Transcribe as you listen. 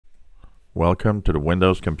Welcome to the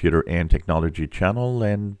Windows Computer and Technology channel,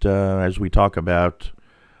 and as we talk about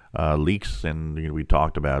leaks, and we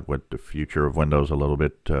talked about what the future of Windows a little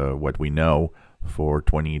bit, what we know for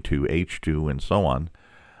 22H2 and so on.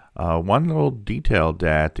 One little detail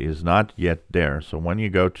that is not yet there, so when you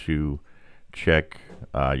go to check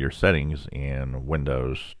your settings in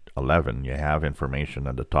Windows 11, you have information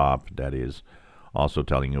at the top that is also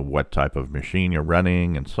telling you what type of machine you're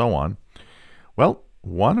running and so on. Well,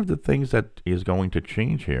 one of the things that is going to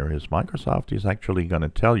change here is Microsoft is actually going to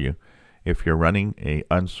tell you if you're running a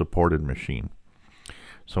unsupported machine.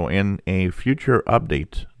 So in a future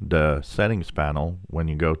update, the settings panel, when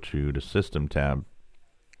you go to the System tab,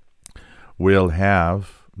 will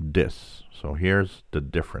have this. So here's the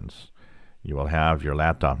difference. You will have your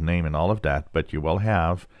laptop name and all of that, but you will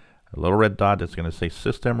have a little red dot that's going to say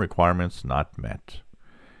System Requirements Not Met.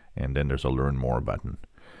 And then there's a Learn More button.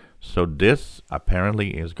 So this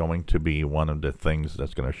apparently is going to be one of the things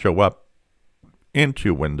that's going to show up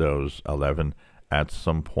into Windows 11 at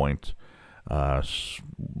some point,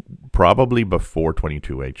 probably before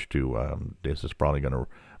 22H2. This is probably going to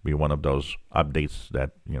be one of those updates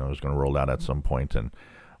that is going to roll out at some point, and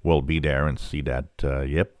we'll be there and see that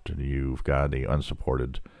yep, you've got a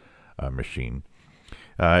unsupported machine.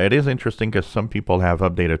 It is interesting because some people have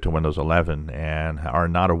updated to Windows 11 and are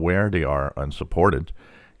not aware they are unsupported.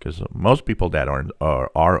 Because most people that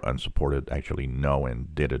are unsupported actually know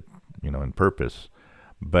and did it, in purpose.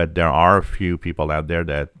 But there are a few people out there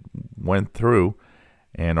that went through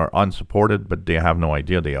and are unsupported, but they have no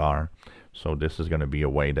idea they are. So this is going to be a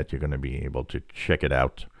way that you're going to be able to check it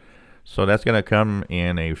out. So that's going to come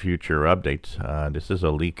in a future update. This is a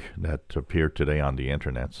leak that appeared today on the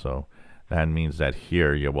internet. So that means that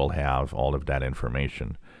here you will have all of that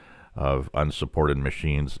information of unsupported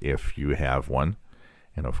machines if you have one.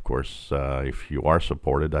 And of course, if you are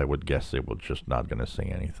supported, I would guess it will just not going to say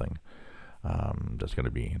anything. That's going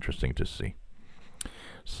to be interesting to see.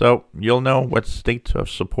 So you'll know what state of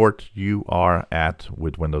support you are at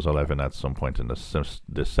with Windows 11 at some point in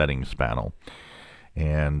the settings panel.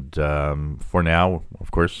 And for now,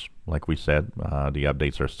 of course, like we said, the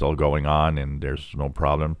updates are still going on and there's no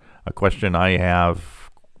problem. A question I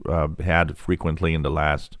have had frequently in the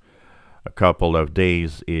last couple of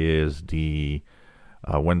days is the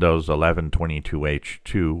Windows 11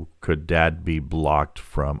 22H2, could that be blocked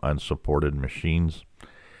from unsupported machines?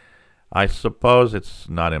 I suppose it's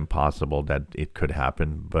not impossible that it could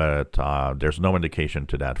happen, but there's no indication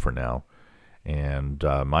to that for now. And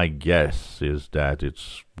my guess is that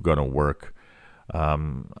it's going to work.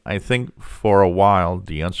 I think for a while,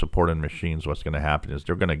 the unsupported machines, what's going to happen is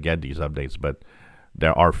they're going to get these updates, but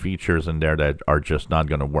there are features in there that are just not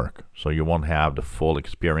going to work. So you won't have the full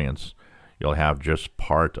experience. You'll have just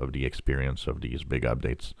part of the experience of these big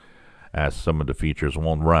updates, as some of the features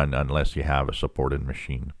won't run unless you have a supported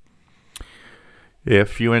machine.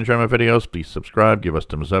 If you enjoy my videos, please subscribe, give us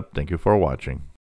thumbs up. Thank you for watching.